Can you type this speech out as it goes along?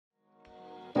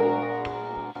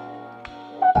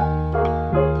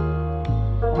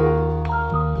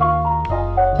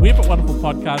We're a wonderful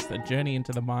podcast that journey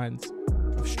into the minds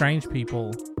of strange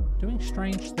people doing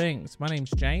strange things. My name's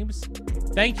James.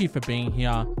 Thank you for being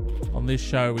here. On this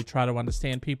show, we try to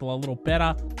understand people a little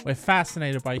better. We're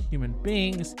fascinated by human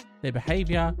beings, their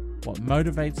behavior, what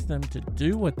motivates them to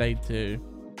do what they do.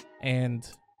 And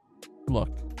look,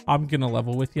 I'm gonna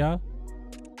level with you.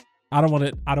 I don't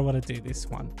want to do this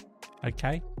one.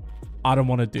 Okay? I don't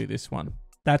want to do this one.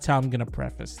 That's how I'm gonna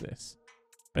preface this.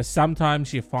 But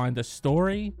sometimes you find a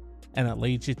story and it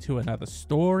leads you to another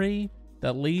story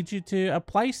that leads you to a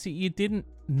place that you didn't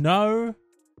know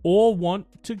or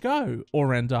want to go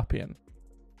or end up in.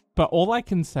 But all I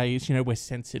can say is, we're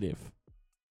sensitive,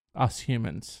 us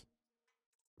humans,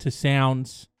 to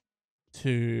sounds,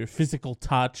 to physical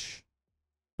touch,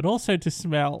 but also to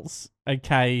smells.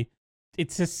 Okay,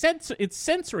 it's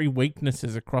sensory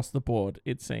weaknesses across the board,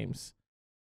 it seems.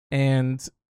 And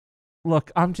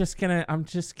look, I'm just gonna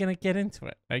get into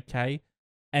it, okay?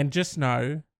 And just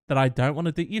know that I don't want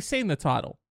to do... You've seen the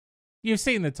title. You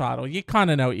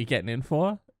kind of know what you're getting in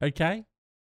for, okay?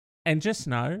 And just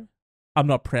know, I'm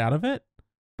not proud of it,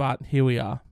 but here we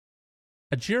are.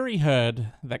 A jury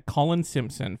heard that Colin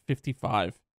Simpson,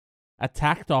 55,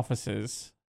 attacked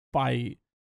officers by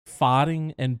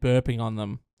farting and burping on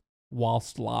them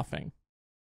whilst laughing.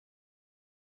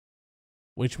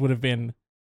 Which would have been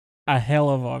a hell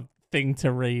of a thing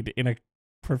to read in a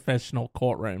professional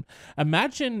courtroom.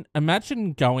 Imagine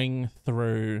going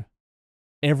through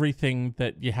everything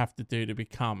that you have to do to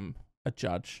become a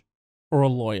judge or a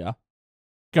lawyer.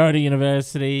 Go to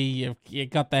university, you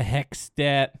got the HECS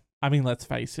debt. I mean, let's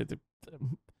face it, the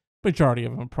majority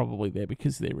of them are probably there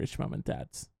because they're rich mum and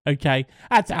dads. Okay?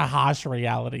 That's a harsh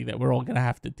reality that we're all going to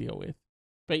have to deal with.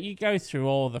 But you go through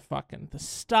all the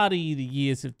study, the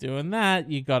years of doing that.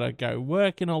 You got to go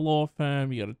work in a law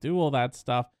firm. You got to do all that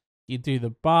stuff. You do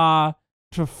the bar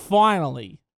to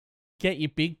finally get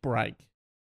your big break.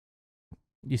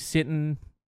 You're sitting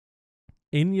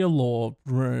in your law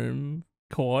room,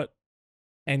 court,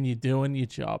 and you're doing your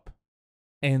job.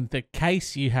 And the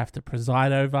case you have to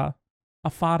preside over, a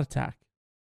fart attack.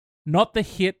 Not the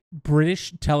hit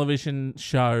British television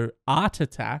show Art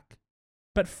Attack,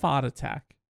 but fart attack.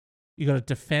 You got to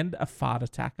defend a fart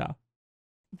attacker.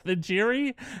 The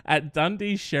jury at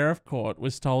Dundee Sheriff Court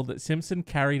was told that Simpson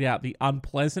carried out the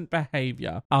unpleasant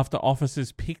behaviour after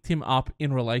officers picked him up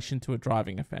in relation to a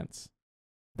driving offence.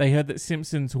 They heard that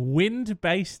Simpson's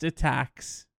wind-based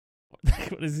attacks...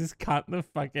 What is this cunt, the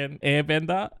fucking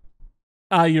airbender?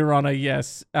 Your Honour,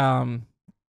 yes. One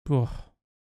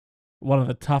of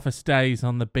the toughest days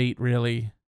on the beat,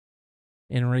 really,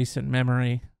 in recent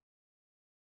memory.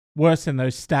 Worse than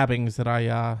those stabbings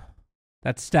that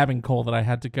stabbing call that I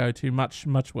had to go to. Much,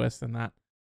 much worse than that.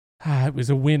 It was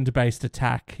a wind-based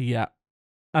attack, yeah.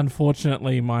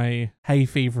 Unfortunately, my hay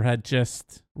fever had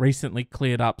just recently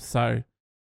cleared up, so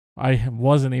I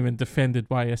wasn't even defended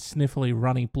by a sniffly,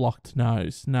 runny, blocked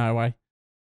nose. No,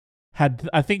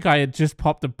 I think I had just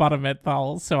popped a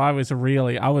buttermethyl, so I was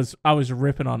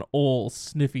ripping on all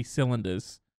sniffy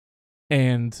cylinders,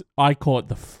 and I caught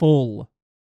the full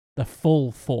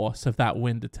force of that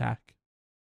wind attack.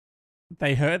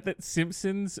 They heard that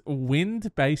Simpson's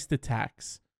wind-based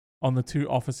attacks on the two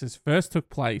officers first took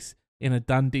place in a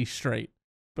Dundee street,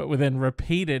 but were then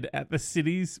repeated at the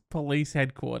city's police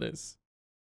headquarters.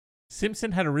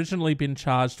 Simpson had originally been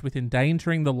charged with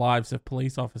endangering the lives of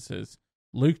police officers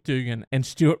Luke Dugan and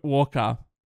Stuart Walker,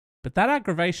 but that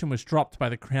aggravation was dropped by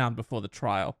the Crown before the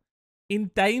trial.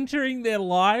 Endangering their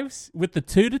lives with the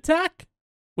toot attack?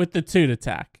 With the toot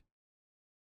attack.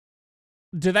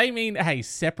 Do they mean, hey,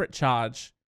 separate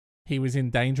charge, he was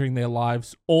endangering their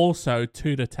lives, also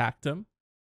toot attacked them?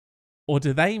 Or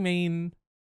do they mean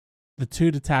the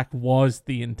toot attack was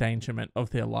the endangerment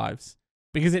of their lives?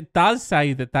 Because it does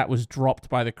say that was dropped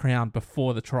by the Crown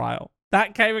before the trial.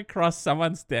 That came across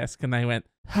someone's desk and they went,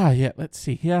 yeah, let's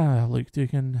see here. Luke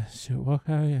Dugan, Stuart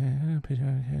Walker, yeah,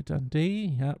 Peter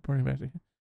Dundee, yeah, bring him back to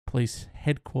police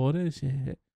headquarters,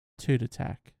 yeah, toot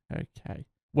attack. Okay.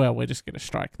 Well, we're just going to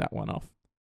strike that one off.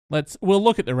 We'll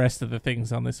look at the rest of the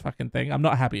things on this fucking thing. I'm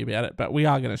not happy about it, but we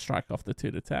are going to strike off the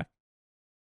toot attack.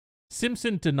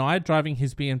 Simpson denied driving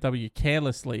his BMW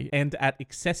carelessly and at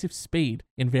excessive speed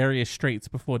in various streets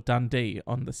before Dundee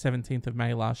on the 17th of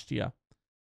May last year.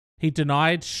 He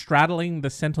denied straddling the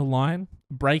centre line,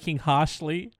 braking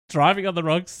harshly, driving on the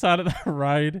wrong side of the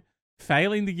road,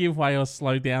 failing to give way or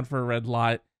slow down for a red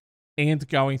light, and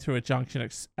going through a junction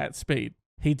at speed.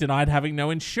 He denied having no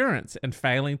insurance and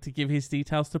failing to give his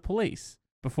details to police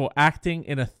before acting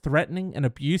in a threatening and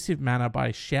abusive manner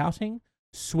by shouting,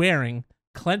 swearing,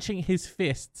 clenching his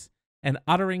fists, and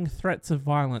uttering threats of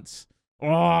violence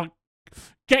Oh,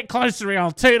 get close to me,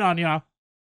 I'll toot on you.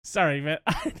 Sorry, but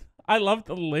I love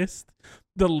the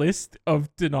list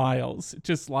of denials.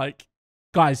 Just like,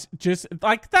 guys, just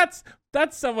like that's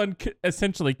someone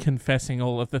essentially confessing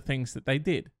all of the things that they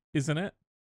did, isn't it?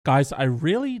 Guys, I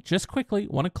really just quickly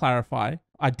want to clarify.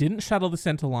 I didn't shuttle the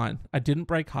center line. I didn't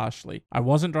brake harshly. I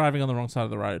wasn't driving on the wrong side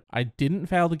of the road. I didn't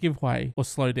fail to give way or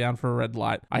slow down for a red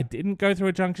light. I didn't go through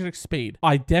a junction at speed.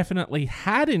 I definitely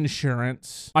had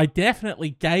insurance. I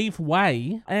definitely gave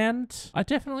way. And I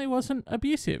definitely wasn't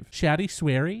abusive, shouty,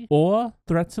 sweary, or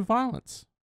threats of violence.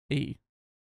 It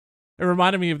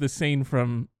reminded me of the scene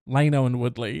from Lano and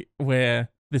Woodley where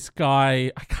this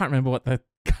guy, I can't remember what the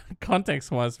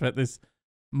context was, but this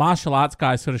martial arts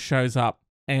guy sort of shows up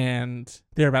and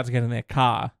they're about to get in their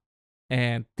car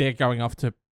and they're going off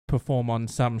to perform on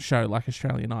some show like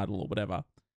Australian Idol or whatever.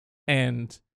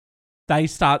 And they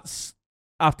start,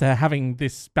 after having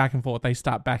this back and forth, they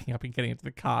start backing up and getting into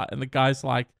the car. And the guy's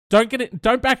like,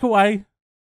 don't back away.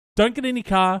 Don't get in your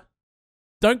car.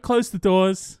 Don't close the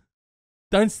doors.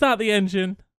 Don't start the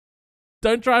engine.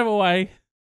 Don't drive away.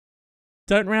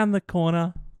 Don't round the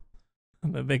corner.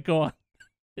 And then they're gone.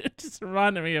 It just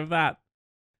reminded me of that.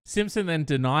 Simpson then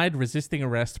denied resisting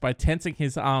arrest by tensing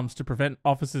his arms to prevent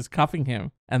officers cuffing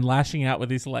him and lashing out with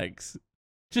his legs.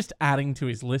 Just adding to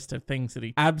his list of things that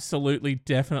he absolutely,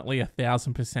 definitely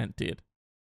 1,000% did.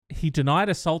 He denied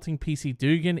assaulting PC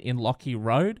Dugan in Lockheed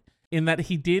Road in that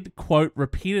he did, quote,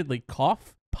 repeatedly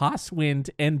cough, pass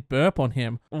wind, and burp on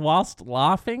him whilst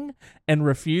laughing and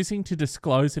refusing to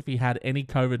disclose if he had any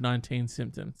COVID-19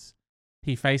 symptoms.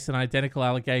 He faced an identical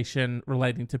allegation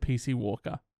relating to PC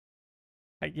Walker.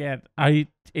 Again,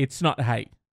 it's not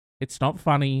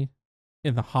funny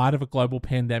in the height of a global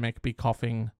pandemic be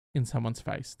coughing in someone's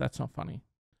face. That's not funny.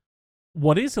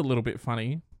 What is a little bit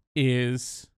funny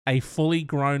is a fully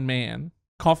grown man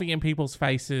coughing in people's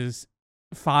faces,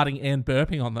 farting and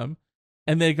burping on them,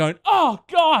 and they're going, "Oh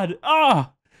God,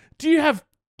 do you have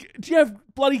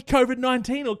bloody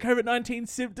COVID-19 or COVID-19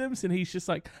 symptoms?" And he's just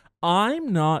like,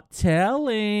 "I'm not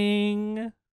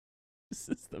telling." This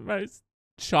is the most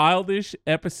childish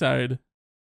episode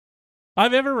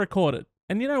I've ever recorded.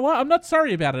 And you know what? I'm not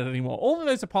sorry about it anymore. All of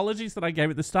those apologies that I gave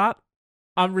at the start,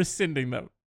 I'm rescinding them.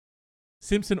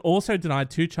 Simpson also denied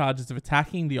 2 charges of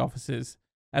attacking the officers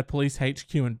at Police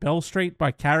HQ in Bell Street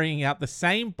by carrying out the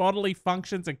same bodily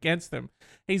functions against them.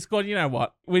 He's gone, you know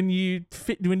what? When you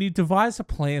devise a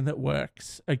plan that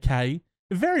works, okay,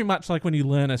 very much like when you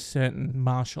learn a certain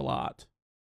martial art.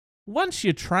 Once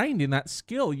you're trained in that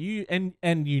skill, you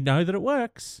know that it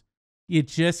works, you're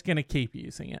just going to keep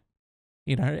using it.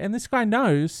 You know, and this guy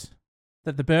knows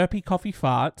that the burpee coffee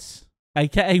farts,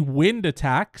 aka wind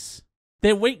attacks,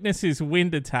 their weakness is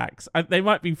wind attacks. They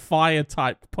might be fire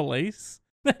type police.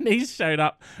 And he's showed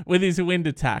up with his wind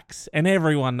attacks, and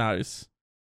everyone knows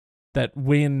that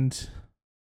wind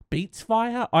beats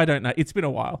fire. I don't know. It's been a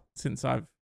while since I've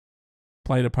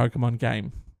played a Pokemon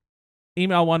game.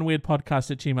 Email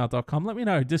oneweirdpodcast@gmail.com. Let me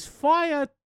know. Does fire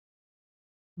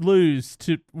lose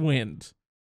to wind?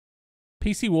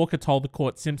 PC Walker told the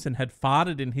court Simpson had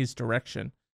farted in his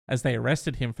direction as they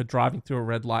arrested him for driving through a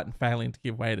red light and failing to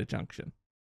give way at a junction.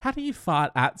 How do you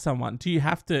fart at someone? Do you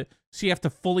have to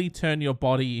fully turn your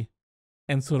body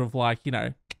and sort of like, you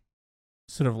know,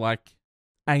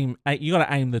 aim, you got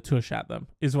to aim the tush at them,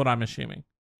 is what I'm assuming.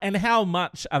 And how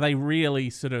much are they really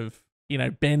sort of, you know,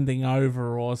 bending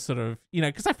over or sort of, you know,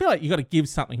 because I feel like you got to give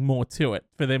something more to it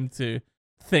for them to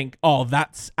think, oh,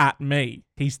 that's at me.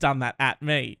 He's done that at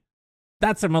me.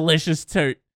 That's a malicious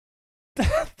toot.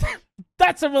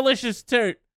 That's a malicious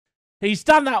toot. He's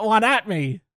done that one at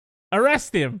me.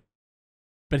 Arrest him.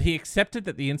 But he accepted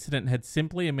that the incident had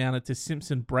simply amounted to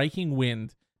Simpson breaking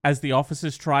wind as the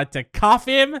officers tried to cuff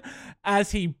him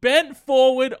as he bent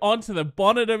forward onto the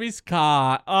bonnet of his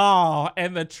car. Oh,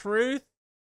 and the truth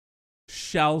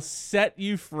shall set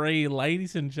you free,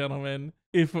 ladies and gentlemen.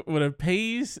 If it would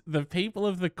appease the people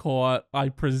of the court, I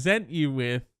present you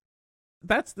with,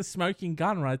 that's the smoking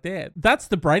gun right there. That's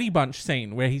the Brady Bunch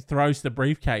scene where he throws the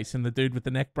briefcase and the dude with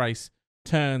the neck brace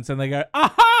turns and they go,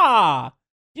 "Aha!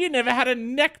 You never had a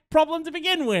neck problem to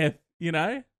begin with." You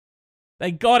know? They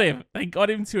got him. They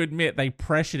got him to admit. They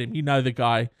pressured him. You know, the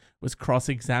guy was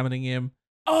cross-examining him.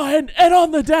 "Oh, and on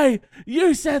the day,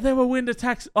 you said there were wind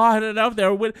attacks." "Oh, I don't know if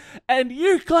there were wind. And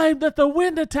you claimed that the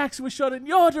wind attacks were shot in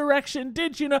your direction,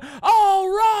 did you know?" "All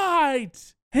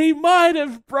right. He might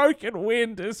have broken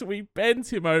wind as we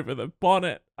bent him over the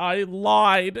bonnet. I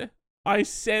lied. I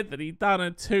said that he'd done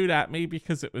a toot at me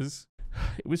because it was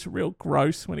real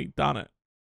gross when he'd done it.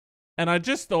 And I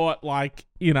just thought, like,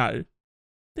 you know,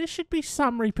 there should be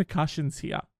some repercussions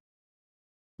here.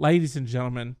 ladies and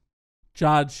gentlemen,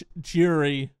 judge,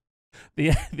 jury,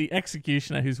 the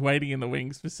executioner who's waiting in the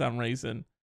wings for some reason,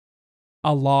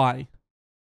 a lie.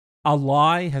 A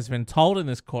lie has been told in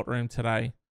this courtroom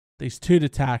today. These Toot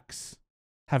attacks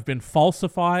have been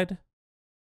falsified,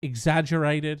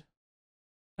 exaggerated,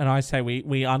 and I say we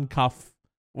uncuff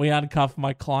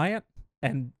my client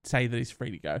and say that he's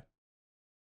free to go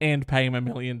and pay him $1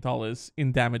 million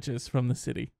in damages from the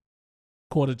city.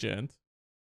 Court adjourned.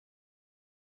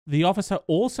 The officer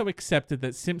also accepted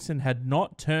that Simpson had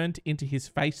not turned into his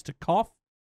face to cough,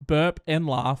 burp, and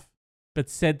laugh, but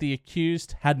said the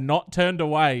accused had not turned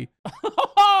away.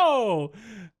 Oh,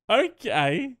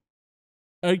 okay.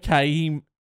 Okay, he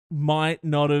might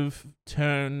not have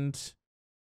turned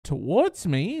towards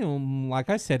me,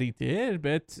 like I said he did,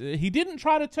 but he didn't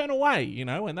try to turn away,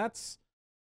 and that's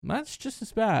just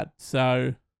as bad.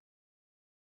 So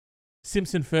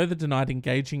Simpson further denied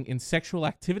engaging in sexual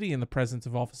activity in the presence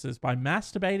of officers by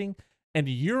masturbating and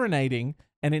urinating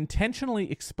and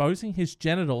intentionally exposing his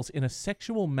genitals in a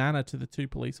sexual manner to the 2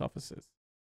 police officers.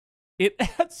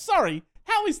 Sorry,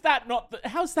 how's that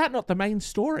not the main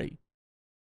story?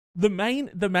 The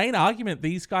main argument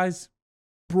these guys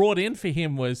brought in for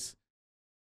him was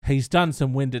he's done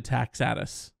some wind attacks at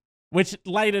us, which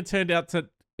later turned out to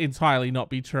entirely not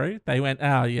be true. They went,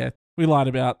 oh yeah, we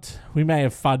may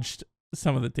have fudged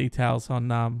some of the details on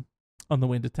the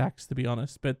wind attacks, to be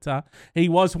honest, but he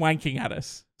was wanking at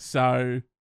us. So,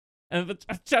 and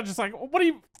the judge is like,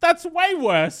 that's way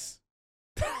worse.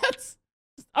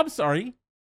 I'm sorry,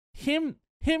 him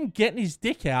getting his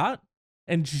dick out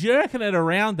and jerking it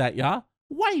around at ya,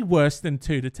 way worse than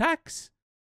Toot attacks.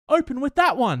 Open with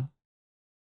that one.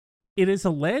 It is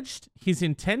alleged his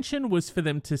intention was for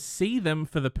them to see them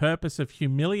for the purpose of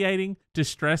humiliating,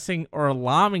 distressing, or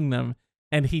alarming them,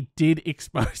 and he did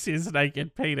expose his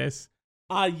naked penis.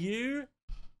 Are you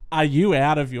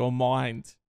out of your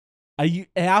mind? Are you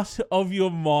out of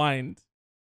your mind?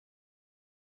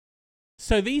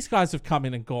 So these guys have come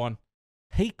in and gone,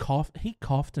 he coughed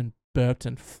and burped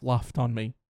and fluffed on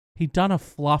me. He done a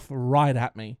fluff right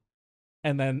at me.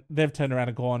 And then they've turned around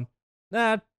and gone,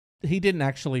 nah, he didn't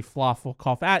actually fluff or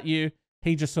cough at you.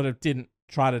 He just sort of didn't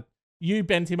try to... You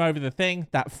bent him over the thing.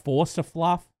 That forced a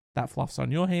fluff. That fluff's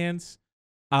on your hands.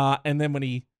 And then when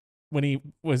he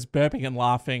was burping and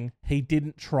laughing, he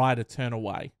didn't try to turn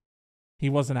away. He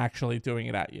wasn't actually doing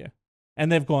it at you.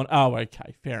 And they've gone, oh,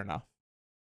 okay, fair enough.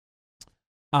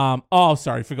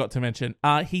 Sorry, forgot to mention.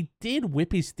 He did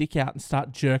whip his dick out and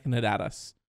start jerking it at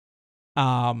us.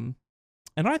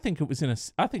 And I think it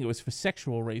was for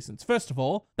sexual reasons. First of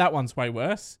all, that one's way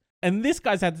worse. And this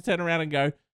guy's had to turn around and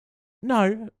go,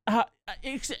 no,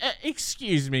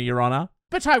 excuse me, Your Honor,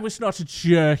 but I was not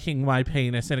jerking my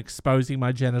penis and exposing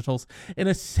my genitals in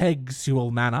a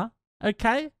sexual manner,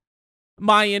 okay?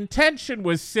 My intention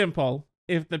was simple.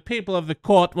 If the people of the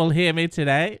court will hear me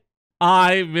today,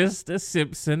 I, Mr.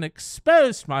 Simpson,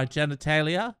 exposed my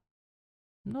genitalia.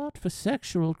 Not for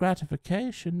sexual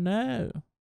gratification, no.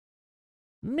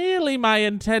 Merely my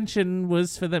intention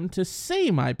was for them to see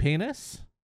my penis,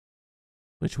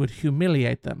 which would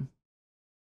humiliate them,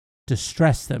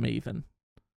 distress them even,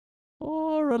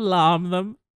 or alarm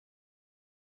them.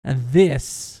 And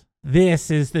this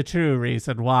is the true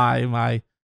reason why my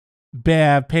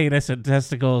bare penis and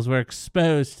testicles were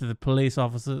exposed to the police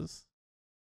officers.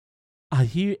 Are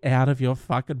you out of your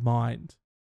fucking mind?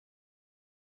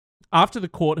 After the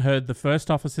court heard the first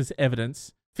officer's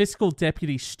evidence, Fiscal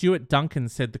Deputy Stuart Duncan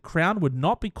said the Crown would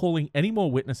not be calling any more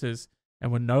witnesses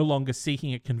and were no longer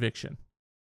seeking a conviction.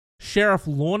 Sheriff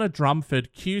Lorna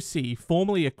Drumford QC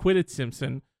formally acquitted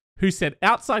Simpson, who said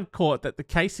outside court that the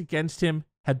case against him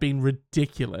had been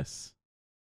ridiculous.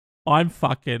 I'm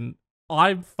fucking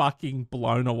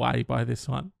blown away by this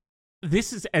one.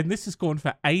 This has gone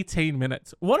for 18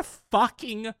 minutes. What a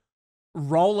fucking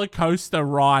roller coaster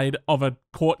ride of a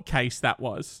court case that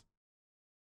was.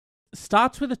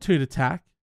 Starts with a Toot attack,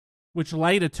 which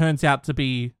later turns out to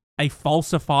be a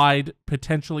falsified,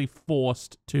 potentially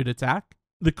forced Toot attack.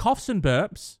 The coughs and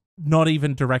burps, not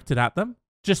even directed at them.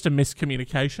 Just a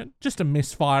miscommunication. Just a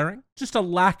misfiring. Just a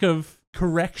lack of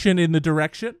correction in the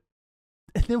direction.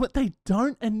 And then what they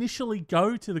don't initially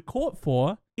go to the court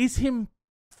for is him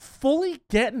fully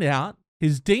getting out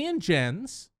his D and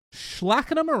Gens,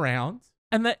 schlacking them around,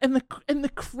 and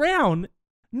the Crown...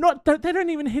 they don't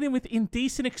even hit him with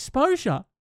indecent exposure.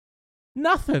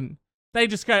 Nothing. They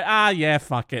just go, yeah,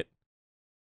 fuck it.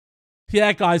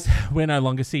 Yeah, guys, we're no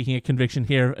longer seeking a conviction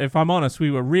here. If I'm honest,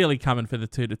 we were really coming for the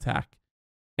Toot attack.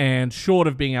 And short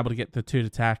of being able to get the Toot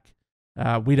attack,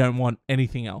 we don't want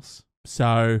anything else.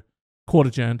 So, court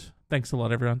adjourned. Thanks a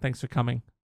lot, everyone. Thanks for coming.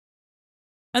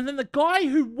 And then the guy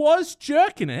who was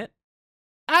jerking it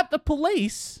at the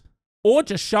police, or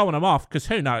just showing them off, because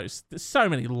who knows? There's so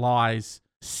many lies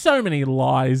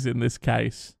in this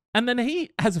case. And then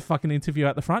he has a fucking interview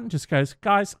at the front and just goes,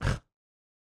 guys,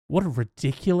 what a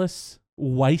ridiculous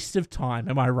waste of time.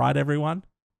 Am I right, everyone?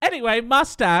 Anyway,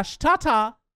 mustache,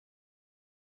 ta-ta.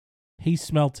 He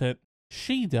smelt it.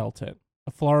 She dealt it.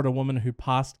 A Florida woman who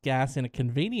passed gas in a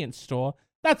convenience store.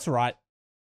 That's right.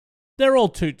 They're all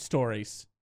toot stories.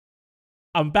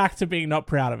 I'm back to being not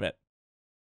proud of it.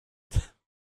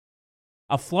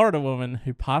 A Florida woman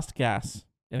who passed gas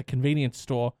in a convenience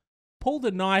store pulled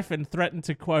a knife and threatened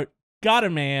to, quote, gut a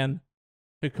man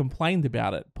who complained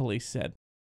about it, police said.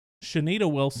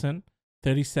 Shanita Wilson,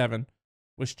 37,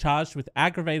 was charged with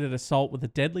aggravated assault with a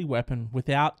deadly weapon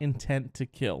without intent to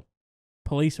kill.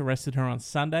 Police arrested her on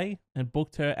Sunday and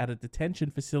booked her at a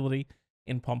detention facility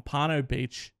in Pompano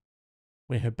Beach,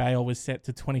 where her bail was set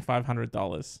to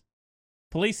 $2,500.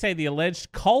 Police say the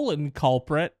alleged colon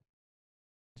culprit,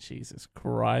 Jesus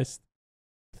Christ,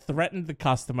 threatened the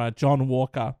customer, John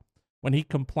Walker, when he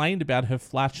complained about her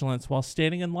flatulence while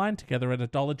standing in line together at a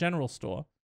Dollar General store.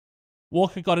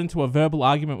 Walker got into a verbal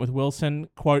argument with Wilson,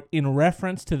 quote, in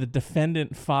reference to the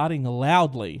defendant farting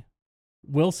loudly.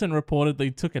 Wilson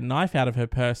reportedly took a knife out of her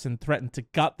purse and threatened to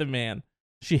gut the man.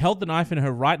 She held the knife in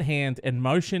her right hand and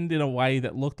motioned in a way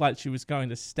that looked like she was going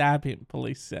to stab him,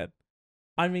 police said.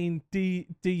 I mean, do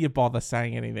you bother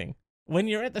saying anything? When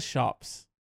you're at the shops,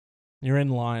 you're in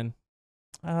line.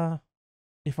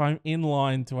 If I'm in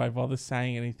line, do I bother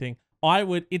saying anything?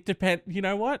 It depends. You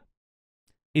know what?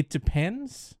 It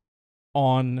depends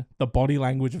on the body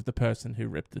language of the person who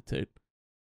ripped the toot.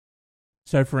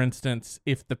 So, for instance,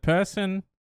 if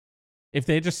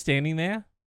they're just standing there,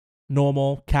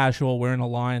 normal, casual, we're in a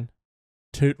line,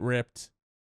 toot ripped,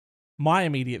 my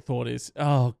immediate thought is,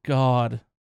 oh, God,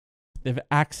 they've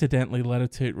accidentally let a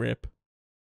toot rip.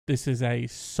 This is a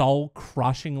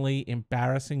soul-crushingly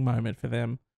embarrassing moment for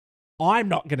them. I'm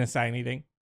not going to say anything.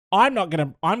 I'm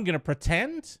going to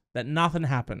pretend that nothing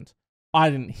happened. I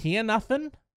didn't hear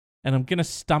nothing, and I'm going to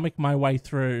stomach my way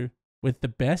through with the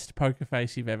best poker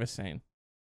face you've ever seen.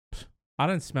 I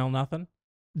didn't smell nothing.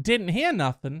 Didn't hear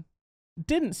nothing.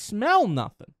 Didn't smell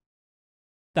nothing.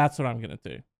 That's what I'm going to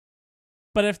do.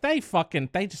 But if they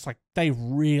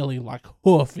really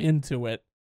hoof into it,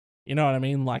 you know what I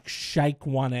mean? Like shake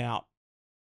one out.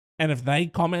 And if they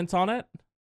comment on it,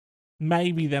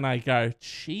 maybe then I go,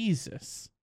 Jesus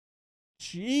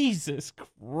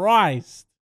Christ.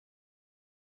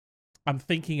 I'm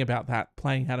thinking about that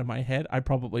playing out of my head. I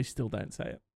probably still don't say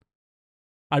it.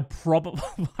 I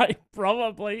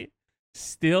probably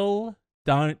still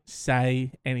don't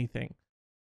say anything.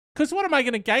 Because what am I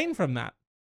going to gain from that?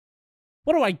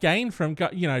 What do I gain from,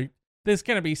 there's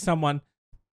going to be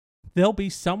there'll be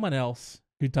someone else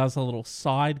who does a little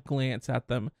side glance at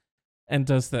them and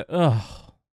does the,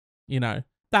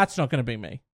 that's not going to be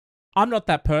me. I'm not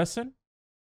that person.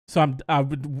 So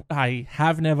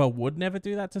would never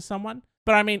do that to someone.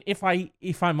 But I mean, if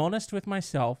I'm honest with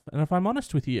myself and if I'm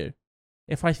honest with you,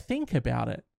 if I think about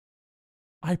it,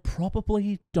 I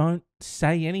probably don't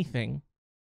say anything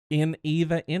in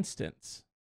either instance.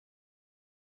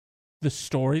 The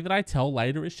story that I tell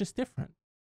later is just different,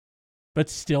 but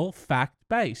still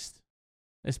fact-based.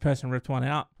 This person ripped one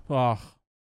out. Oh,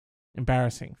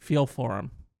 embarrassing. Feel for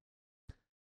him.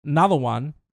 Another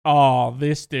one. Oh,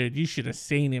 this dude, you should have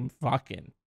seen him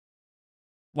fucking.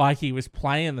 Like he was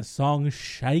playing the song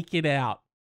Shake It Out.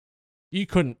 You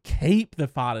couldn't keep the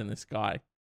fart in this guy.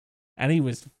 And he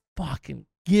was fucking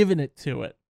giving it to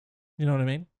it. You know what I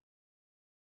mean?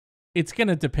 It's going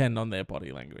to depend on their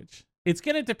body language. It's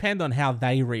going to depend on how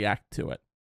they react to it.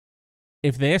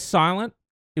 If they're silent,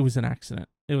 it was an accident.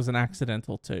 It was an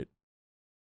accidental toot.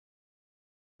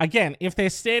 Again, if they're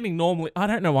standing normally, I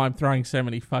don't know why I'm throwing so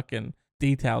many fucking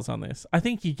details on this. I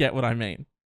think you get what I mean.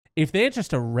 If they're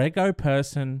just a rego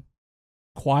person,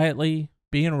 quietly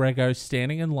being rego,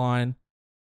 standing in line,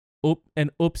 and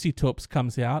oopsie toops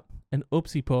comes out, and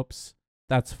oopsie poops,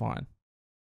 that's fine.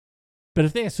 But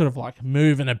if they're sort of like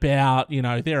moving about,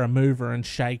 they're a mover and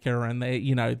shaker, and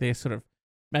they're sort of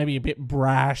maybe a bit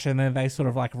brash, and then they sort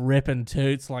of like rip and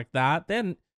toots like that,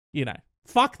 then,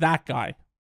 fuck that guy.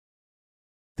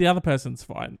 The other person's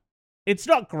fine. It's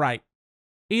not great.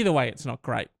 Either way, it's not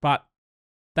great, but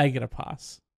they get a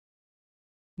pass.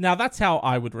 Now, that's how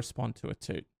I would respond to a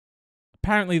toot.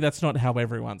 Apparently, that's not how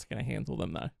everyone's going to handle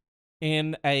them, though.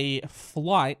 In a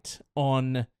flight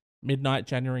on midnight,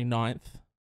 January 9th,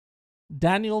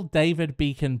 Daniel David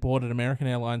Beacon boarded American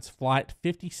Airlines Flight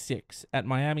 56 at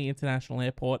Miami International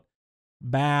Airport,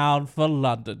 bound for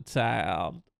London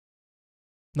town.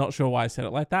 Not sure why I said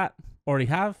it like that. Already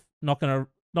have. Not gonna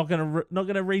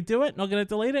redo it. Not gonna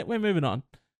delete it. We're moving on.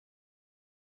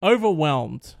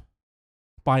 Overwhelmed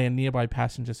by a nearby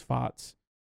passenger's farts,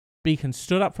 Beacon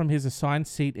stood up from his assigned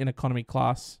seat in economy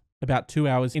class about 2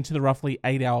 hours into the roughly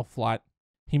 8-hour flight.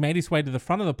 He made his way to the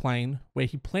front of the plane, where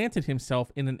he planted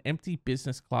himself in an empty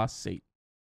business class seat.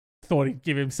 Thought he'd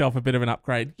give himself a bit of an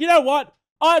upgrade. You know what?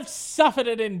 I've suffered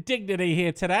an indignity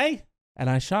here today, and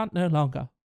I shan't no longer.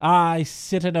 I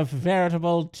sit in a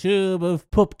veritable tube of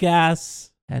poop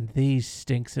gas, and these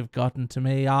stinks have gotten to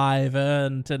me. I've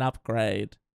earned an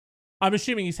upgrade. I'm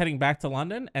assuming he's heading back to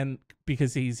London, and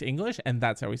because he's English, and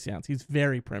that's how he sounds. He's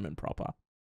very prim and proper.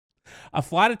 A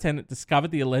flight attendant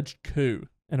discovered the alleged coup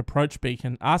and approached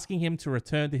Beacon, asking him to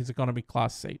return to his economy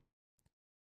class seat.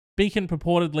 Beacon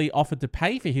purportedly offered to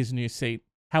pay for his new seat.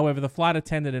 However, the flight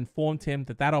attendant informed him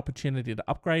that opportunity to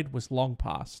upgrade was long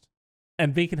past,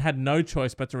 and Beacon had no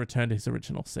choice but to return to his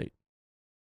original seat.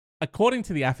 According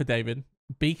to the affidavit,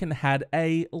 Beacon had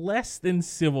a less than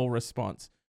civil response.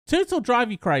 Toots will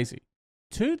drive you crazy.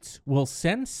 Toots will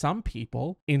send some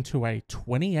people into a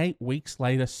 28 weeks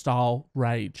later style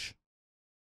rage.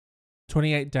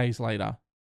 28 days later.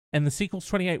 And the sequel's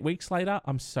 28 weeks later?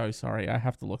 I'm so sorry. I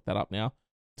have to look that up now.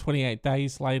 28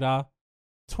 days later.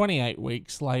 28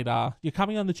 weeks later. You're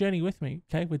coming on the journey with me,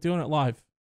 okay? We're doing it live.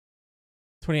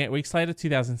 28 weeks later,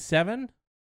 2007.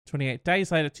 28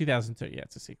 days later, 2002. Yeah,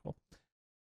 it's a sequel.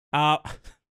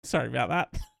 Sorry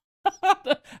about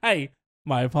that. Hey,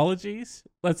 my apologies.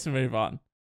 Let's move on.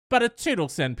 But a toot will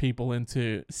send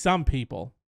some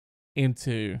people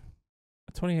into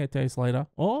 28 days later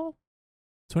or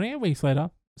 28 weeks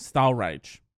later style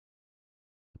rage.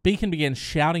 Beacon began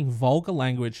shouting vulgar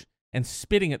language and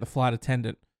spitting at the flight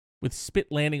attendant, with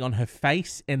spit landing on her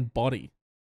face and body,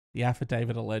 the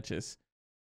affidavit alleges.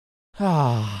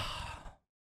 I,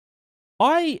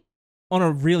 on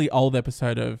a really old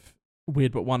episode of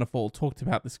Weird But Wonderful, talked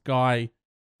about this guy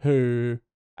who,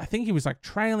 I think he was like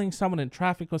trailing someone in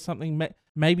traffic or something.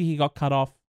 Maybe he got cut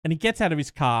off, and he gets out of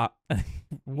his car and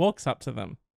walks up to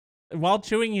them while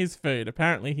chewing his food.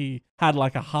 Apparently he had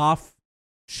like a half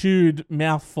chewed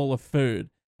mouthful of food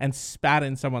and spat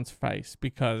in someone's face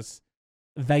because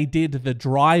they did the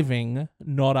driving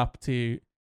not up to,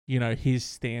 his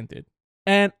standard.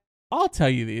 And I'll tell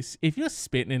you this, if you're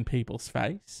spitting in people's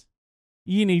face,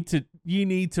 you need to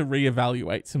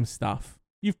reevaluate some stuff.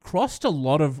 You've crossed a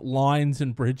lot of lines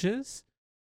and bridges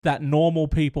that normal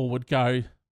people would go,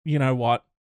 you know what?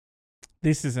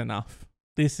 This is enough.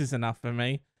 This is enough for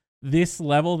me. This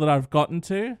level that I've gotten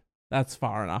to, that's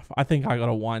far enough. I think I got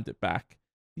to wind it back.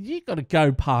 You got to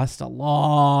go past a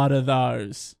lot of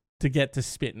those to get to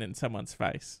spitting in someone's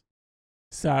face.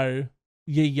 So,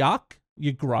 you're yuck,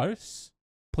 you're gross.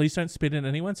 Please don't spit in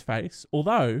anyone's face.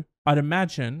 Although, I'd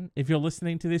imagine if you're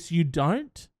listening to this, you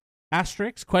don't.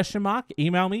 Asterisk, ?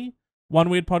 Email me,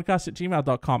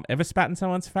 oneweirdpodcast@gmail.com. Ever spat in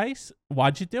someone's face?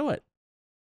 Why'd you do it?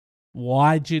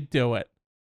 Why'd you do it?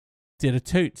 Did a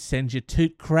toot send your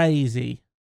toot crazy?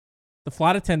 The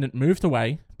flight attendant moved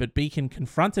away, but Beacon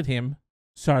confronted him.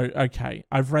 So, okay,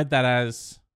 I've read that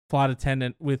as flight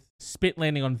attendant with spit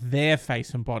landing on their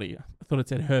face and body. I thought it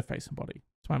said her face and body.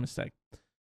 It's my mistake.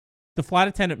 The flight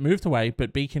attendant moved away,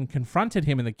 but Beacon confronted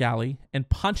him in the galley and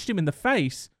punched him in the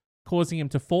face, causing him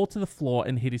to fall to the floor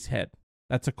and hit his head.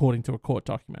 That's according to a court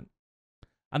document.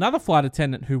 Another flight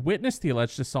attendant who witnessed the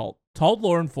alleged assault told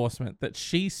law enforcement that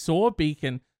she saw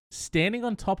Beacon standing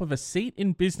on top of a seat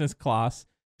in business class,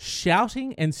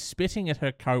 shouting and spitting at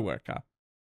her coworker.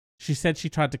 She said she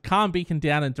tried to calm Beacon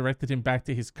down and directed him back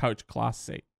to his coach class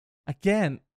seat.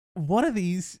 Again, what are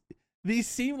these? These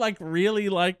seem like really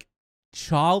like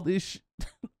childish,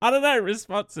 I don't know,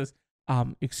 responses.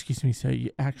 Excuse me, sir,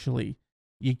 you're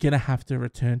gonna have to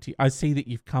return to, I see that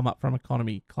you've come up from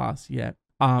economy class, yeah.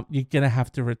 You're gonna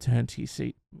have to return to your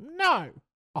seat. No,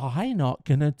 I'm not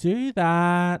gonna do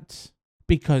that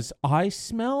because I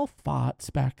smell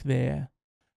farts back there.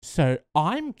 So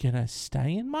I'm gonna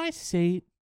stay in my seat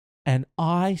and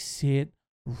I sit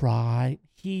right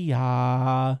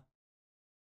here.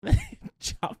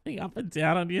 Jumping up and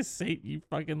down on your seat, you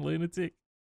fucking lunatic.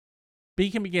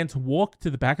 Beacon began to walk to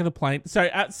the back of the plane. So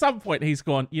at some point he's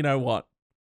gone, you know what?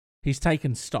 He's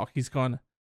taken stock. He's gone,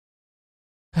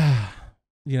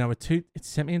 it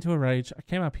sent me into a rage. I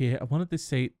came up here. I wanted this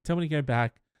seat. Tell me to go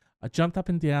back. I jumped up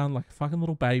and down like a fucking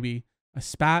little baby. I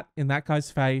spat in that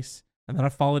guy's face, and then I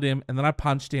followed him, and then I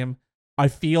punched him. I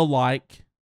feel like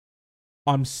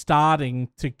I'm starting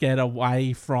to get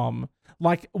away from,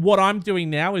 like, what I'm doing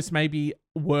now is maybe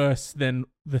worse than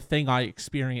the thing I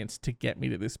experienced to get me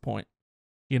to this point.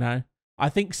 I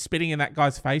think spitting in that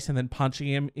guy's face and then punching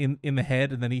him in the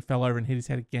head, and then he fell over and hit his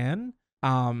head again.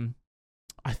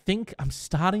 I think I'm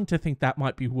starting to think that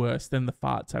might be worse than the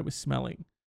farts I was smelling.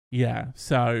 Yeah,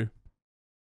 so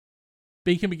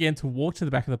Beacon began to walk to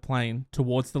the back of the plane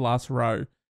towards the last row,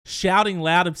 shouting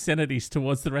loud obscenities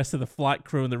towards the rest of the flight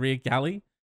crew in the rear galley,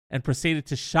 and proceeded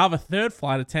to shove a third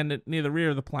flight attendant near the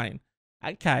rear of the plane.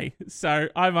 Okay, so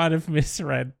I might have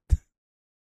misread.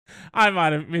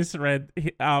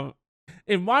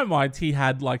 In my mind, he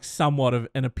had like somewhat of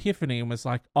an epiphany and was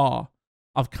like, oh,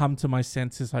 I've come to my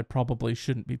senses. I probably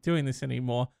shouldn't be doing this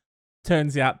anymore.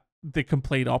 Turns out the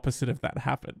complete opposite of that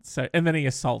happened. So, and then he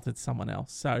assaulted someone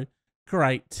else. So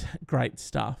great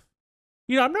stuff.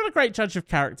 I'm not a great judge of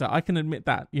character. I can admit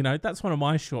that. That's one of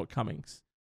my shortcomings.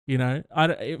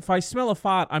 If I smell a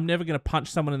fart, I'm never going to punch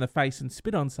someone in the face and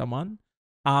spit on someone.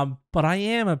 But I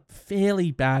am a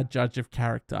fairly bad judge of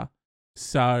character.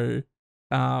 So,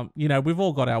 we've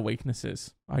all got our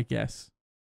weaknesses, I guess.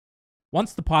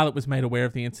 Once the pilot was made aware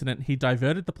of the incident, he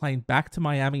diverted the plane back to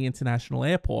Miami International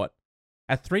Airport.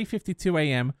 At 3:52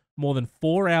 a.m., more than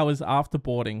 4 hours after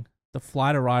boarding, the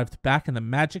flight arrived back in the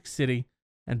Magic City,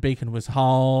 and Beacon was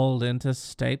hauled into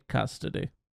state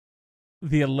custody.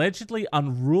 The allegedly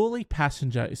unruly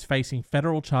passenger is facing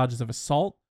federal charges of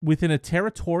assault within a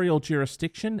territorial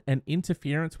jurisdiction and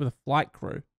interference with a flight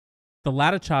crew. The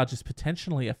latter charge is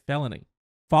potentially a felony.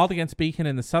 Filed against Beacon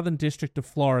in the Southern District of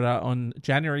Florida on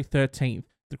January 13th,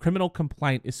 the criminal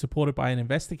complaint is supported by an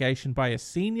investigation by a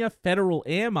senior federal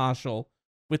air marshal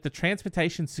with the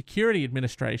Transportation Security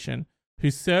Administration,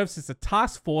 who serves as a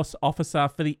task force officer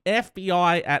for the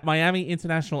FBI at Miami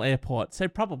International Airport. So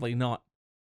probably not,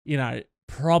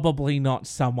 probably not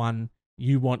someone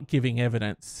you want giving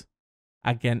evidence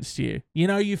against you.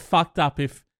 You fucked up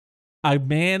if a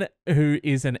man who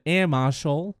is an air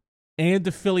marshal and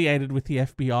affiliated with the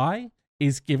FBI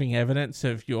is giving evidence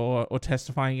of or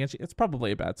testifying against you. It's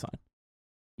probably a bad sign.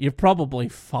 You've probably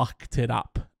fucked it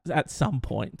up at some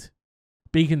point.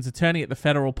 Beacon's attorney at the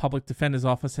Federal Public Defender's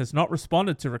Office has not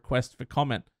responded to requests for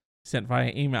comment sent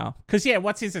via email. Because,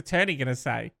 what's his attorney going to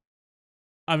say?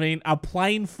 I mean, a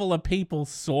plane full of people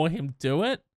saw him do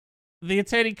it. The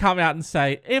attorney come out and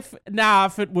say, if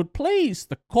it would please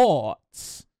the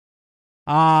courts,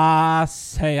 I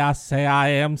say I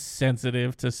am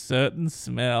sensitive to certain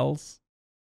smells.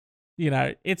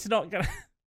 It's not going to...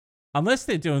 unless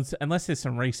there's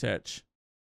some research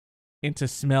into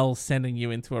smells sending you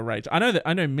into a rage. I know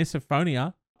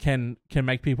misophonia can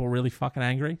make people really fucking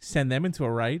angry, send them into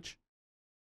a rage.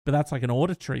 But that's like an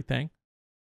auditory thing.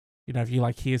 If you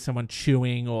like hear someone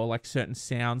chewing or like certain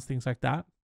sounds, things like that.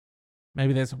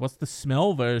 Maybe what's the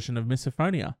smell version of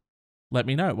misophonia? Let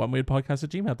me know.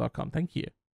 oneweirdpodcast@gmail.com. Thank you.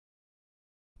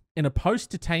 In a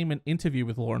post-detainment interview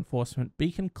with law enforcement,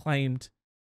 Beacon claimed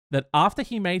that after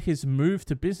he made his move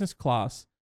to business class,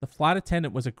 the flight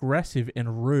attendant was aggressive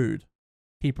and rude.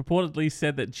 He purportedly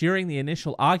said that during the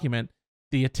initial argument,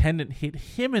 the attendant hit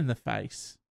him in the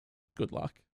face. Good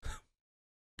luck.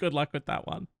 Good luck with that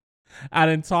one. An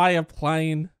entire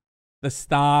plane, the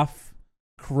staff,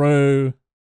 crew,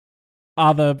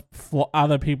 other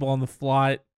people on the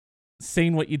flight,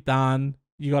 seen what you've done.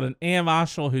 You got an air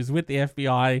marshal who's with the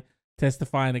FBI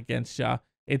testifying against you.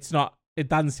 It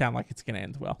doesn't sound like it's going to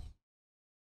end well.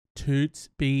 Toots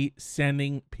be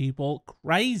sending people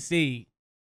crazy.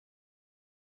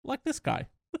 Like this guy.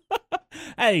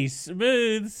 Hey,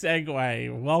 smooth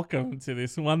segue. Welcome to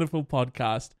this wonderful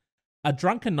podcast. A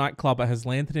drunken nightclubber has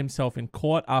landed himself in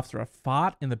court after a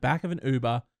fart in the back of an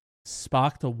Uber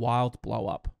sparked a wild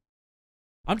blow-up.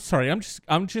 I'm sorry,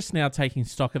 I'm just now taking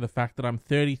stock of the fact that I'm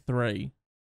 33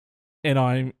 and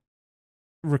I'm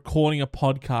recording a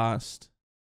podcast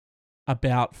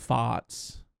about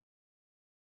farts.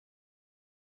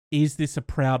 Is this a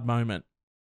proud moment?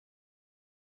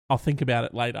 I'll think about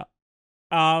it later.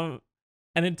 An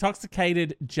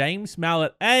intoxicated James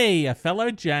Mallet. Hey, a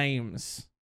fellow James.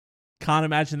 Can't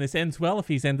imagine this ends well if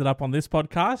he's ended up on this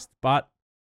podcast, but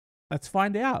let's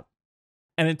find out.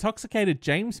 An intoxicated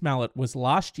James Mallet was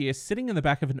last year sitting in the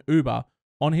back of an Uber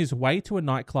on his way to a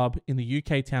nightclub in the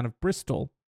UK town of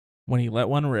Bristol when he let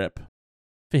one rip.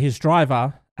 For his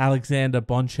driver, Alexander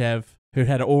Bonchev, who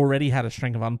had already had a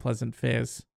string of unpleasant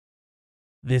fares,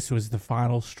 this was the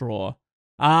final straw.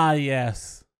 Ah,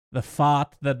 yes, the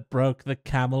fart that broke the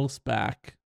camel's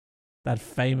back. That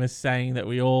famous saying that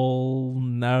we all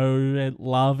know,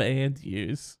 love, and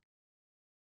use.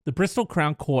 The Bristol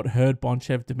Crown Court heard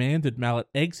Bonchev demanded Mallet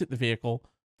exit the vehicle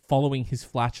following his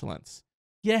flatulence.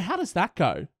 Yeah, how does that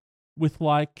go? With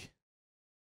like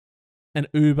an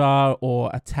Uber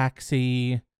or a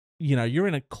taxi, you're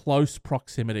in a close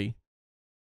proximity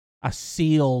a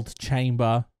sealed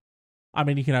chamber. I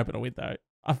mean, you can open a window.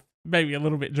 Maybe a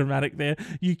little bit dramatic there.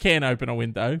 You can open a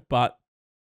window, but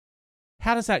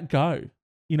how does that go?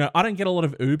 You know, I don't get a lot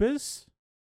of Ubers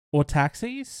or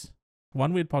taxis.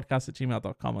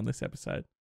 oneweirdpodcast@gmail.com on this episode.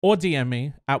 Or DM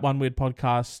me at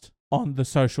oneweirdpodcast on the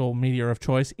social media of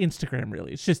choice. Instagram,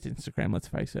 really. It's just Instagram, let's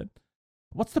face it.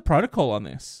 What's the protocol on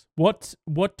this? What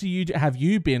do you do? Have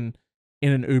you been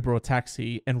in an Uber or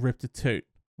taxi and ripped a toot?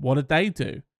 What did they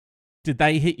do? Did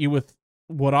they hit you with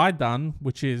what I'd done,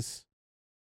 which is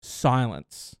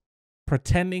silence,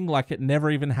 pretending like it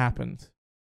never even happened?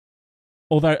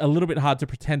 Although a little bit hard to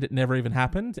pretend it never even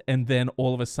happened, and then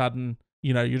all of a sudden,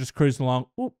 you know, you're just cruising along,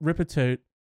 rip a toot,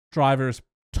 driver is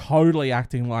totally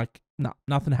acting like, no,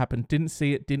 nothing happened, didn't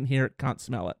see it, didn't hear it, can't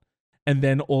smell it. And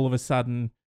then all of a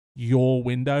sudden, your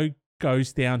window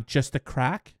goes down just a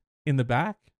crack in the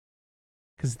back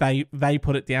because they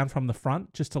put it down from the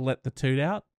front just to let the toot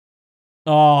out.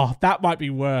 Oh, that might be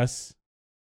worse.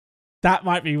 That's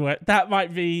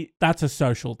a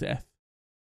social death.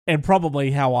 And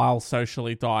probably how I'll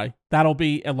socially die. That'll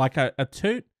be like a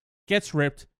toot gets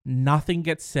ripped, nothing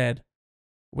gets said.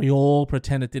 We all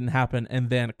pretend it didn't happen. And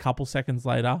then a couple seconds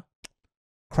later,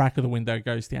 crack of the window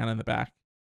goes down in the back.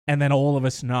 And then all of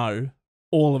us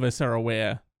are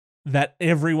aware that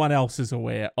everyone else is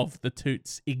aware of the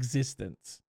toot's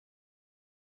existence.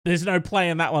 There's no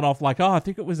playing that one off like, oh, I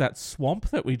think it was that swamp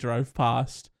that we drove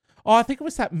past. Oh, I think it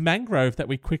was that mangrove that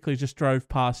we quickly just drove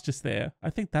past just there. I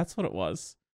think that's what it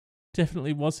was.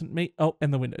 Definitely wasn't me. Oh,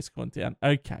 and the window's gone down.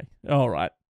 Okay. All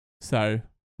right. So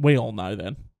we all know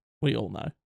then. We all know.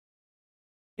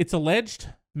 It's alleged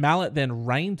Mallet then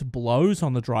rained blows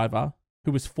on the driver,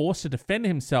 who was forced to defend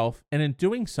himself, and in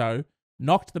doing so,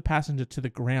 knocked the passenger to the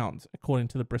ground, according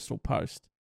to the Bristol Post.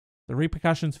 The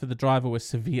repercussions for the driver were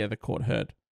severe, the court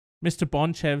heard. Mr.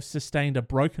 Bonchev sustained a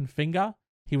broken finger.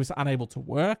 He was unable to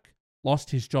work,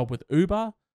 lost his job with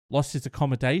Uber, lost his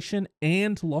accommodation,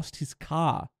 and lost his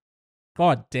car.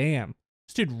 God damn.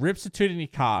 This dude rips a toot in your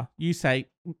car. You say,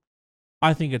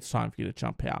 I think it's time for you to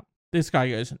jump out. This guy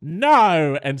goes,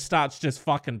 no, and starts just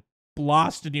fucking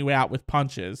blasting you out with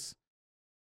punches.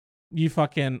 You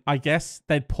fucking, I guess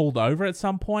they'd pulled over at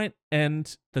some point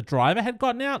and the driver had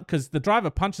gotten out because the driver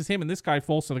punches him and this guy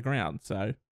falls to the ground.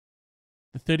 So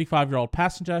the 35-year-old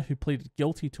passenger who pleaded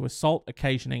guilty to assault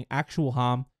occasioning actual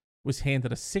harm was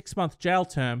handed a 6-month jail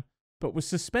term but was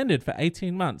suspended for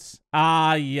 18 months.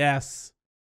 Ah, yes.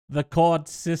 The court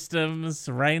systems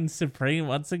reign supreme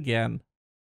once again.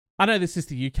 I know this is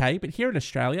the UK, but here in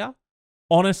Australia,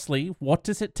 honestly, what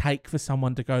does it take for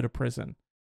someone to go to prison?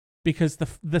 Because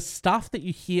the stuff that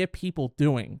you hear people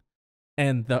doing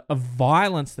and the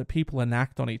violence that people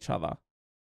enact on each other,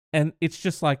 and it's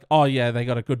just like, oh yeah, they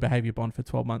got a good behavior bond for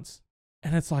 12 months.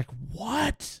 And it's like,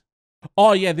 what?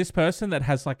 Oh yeah, this person that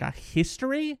has like a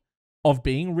history of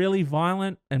being really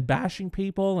violent and bashing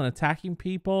people and attacking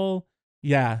people.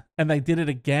 Yeah. And they did it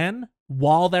again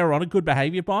while they were on a good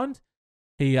behavior bond.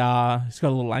 He's got a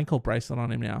little ankle bracelet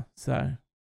on him now. So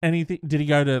anything, did he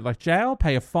go to like jail,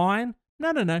 pay a fine?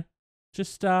 No.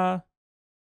 Just got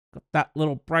that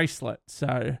little bracelet.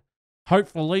 So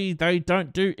hopefully they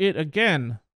don't do it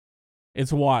again.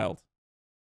 It's wild.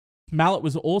 Mallet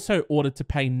was also ordered to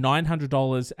pay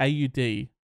 $900 AUD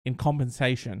in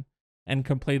compensation and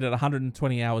completed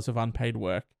 120 hours of unpaid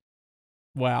work.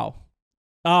 Wow.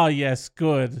 Oh, yes,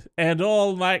 good. And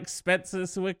all my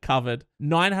expenses were covered.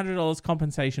 $900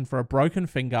 compensation for a broken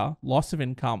finger, loss of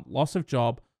income, loss of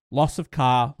job, loss of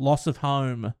car, loss of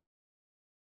home.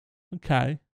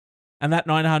 Okay. And that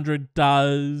 900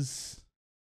 does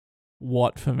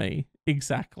what for me?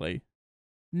 Exactly.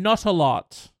 Not a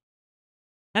lot.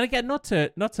 And again, not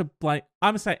to blame.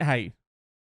 I'm saying, hey,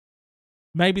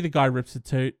 maybe the guy rips a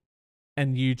toot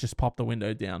and you just pop the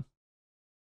window down.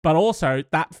 But also,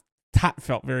 that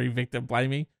felt very victim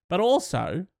blaming. But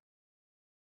also,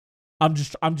 I'm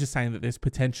just saying that there's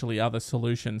potentially other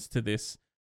solutions to this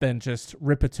than just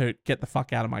rip a toot, get the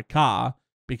fuck out of my car,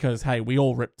 because hey, we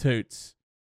all rip toots.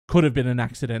 Could have been an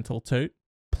accidental toot.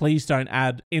 Please don't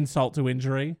add insult to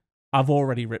injury. I've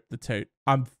already ripped the toot.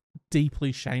 I'm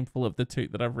deeply shameful of the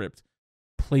toot that I've ripped.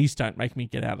 Please don't make me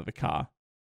get out of the car.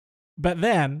 But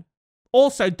then,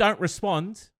 also don't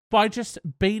respond by just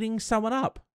beating someone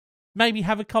up. Maybe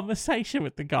have a conversation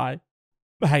with the guy.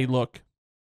 Hey, look,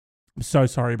 I'm so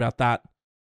sorry about that.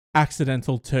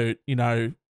 Accidental toot,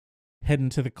 heading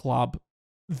to the club.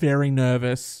 Very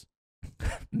nervous.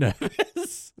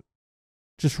 Nervous.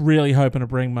 Just really hoping to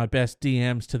bring my best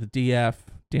DMs to the DF.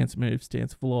 Dance moves,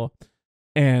 dance floor.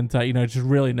 And, just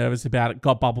really nervous about it.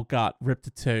 Got bubble gut, ripped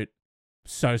a toot.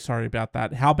 So sorry about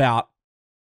that. How about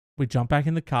We jump back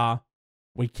in the car.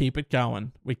 We keep it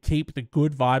going. We keep the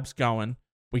good vibes going.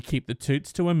 We keep the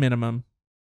toots to a minimum.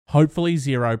 Hopefully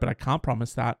 0, but I can't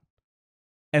promise that.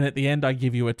 And at the end, I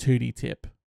give you a tootie tip.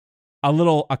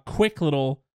 A quick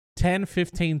little 10,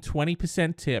 15,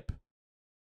 20% tip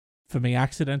for me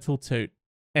accidental toot.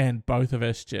 And both of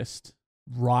us just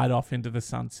ride off into the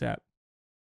sunset.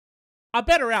 A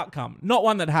better outcome. Not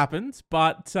one that happens,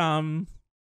 but, again,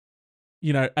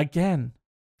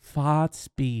 farts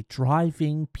be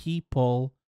driving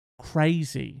people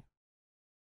crazy.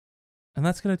 And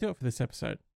that's going to do it for this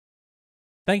episode.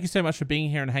 Thank you so much for being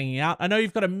here and hanging out. I know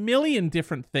you've got a million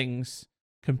different things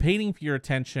competing for your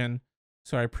attention,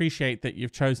 so I appreciate that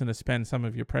you've chosen to spend some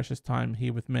of your precious time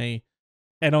here with me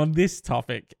and on this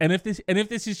topic. And if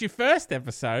this is your first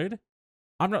episode,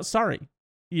 I'm not sorry.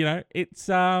 It's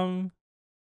some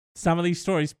of these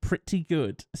stories pretty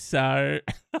good. So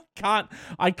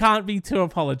I can't be too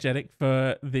apologetic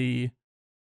for the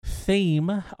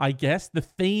theme, I guess, the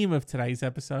theme of today's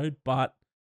episode, but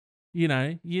we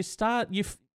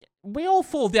all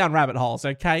fall down rabbit holes,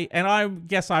 okay? And I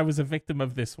guess I was a victim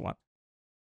of this one.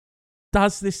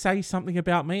 Does this say something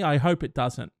about me? I hope it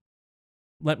doesn't.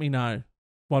 Let me know.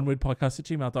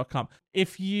 onewordpodcast@gmail.com.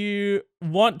 If you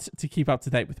want to keep up to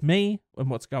date with me and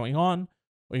what's going on,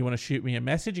 or you want to shoot me a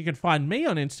message, you can find me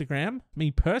on Instagram,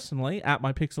 me personally, at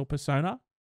mypixelpersona.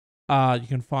 You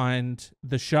can find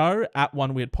the show at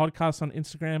One Weird Podcast on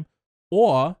Instagram,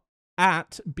 or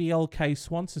at BLK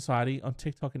Swan Society on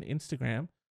TikTok and Instagram.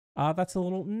 That's a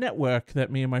little network that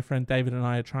me and my friend David and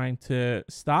I are trying to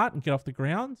start and get off the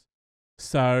ground.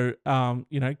 So,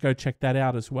 go check that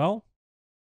out as well.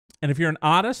 And if you're an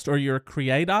artist or you're a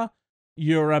creator,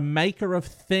 you're a maker of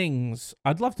things,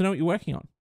 I'd love to know what you're working on.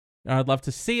 I'd love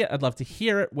to see it. I'd love to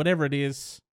hear it, whatever it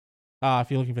is.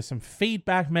 If you're looking for some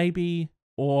feedback, maybe,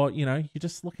 or, you're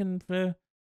just looking for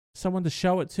someone to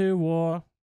show it to, or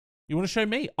you want to show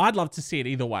me, I'd love to see it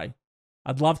either way.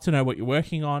 I'd love to know what you're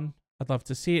working on. I'd love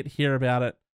to see it, hear about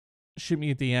it. Shoot me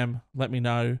a DM. Let me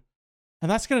know. And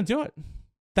that's going to do it.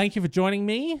 Thank you for joining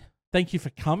me. Thank you for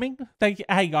coming. Thank you.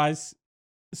 Hey, guys.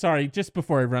 Sorry, just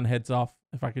before everyone heads off,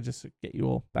 if I could just get you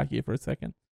all back here for a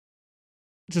second.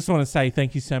 Just want to say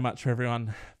thank you so much for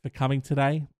everyone for coming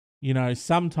today.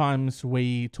 Sometimes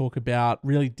we talk about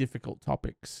really difficult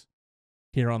topics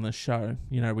here on the show.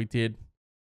 We did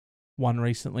one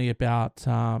recently about,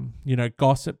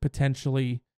 gossip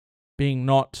potentially being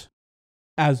not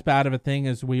as bad of a thing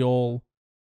as we all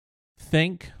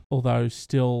think, although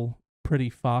still pretty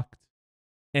fucked.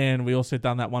 And we also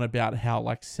done that one about how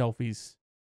selfies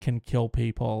can kill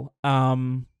people.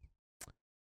 We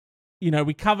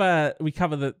cover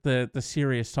the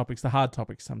serious topics, the hard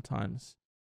topics sometimes,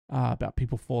 about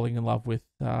people falling in love with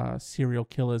serial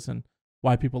killers and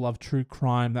why people love true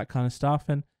crime, that kind of stuff.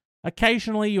 And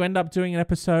occasionally you end up doing an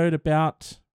episode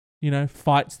about,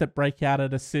 fights that break out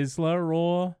at a Sizzler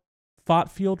or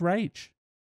fart-fueled rage.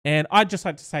 And I'd just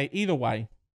like to say, either way,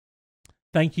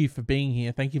 thank you for being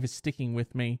here. Thank you for sticking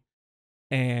with me.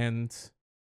 And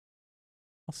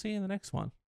I'll see you in the next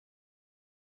one.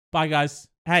 Bye, guys.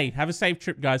 Hey, have a safe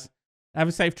trip, guys. Have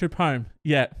a safe trip home.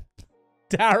 Yeah.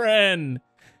 Darren,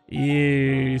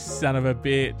 you son of a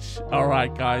bitch. All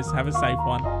right, guys. Have a safe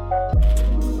one.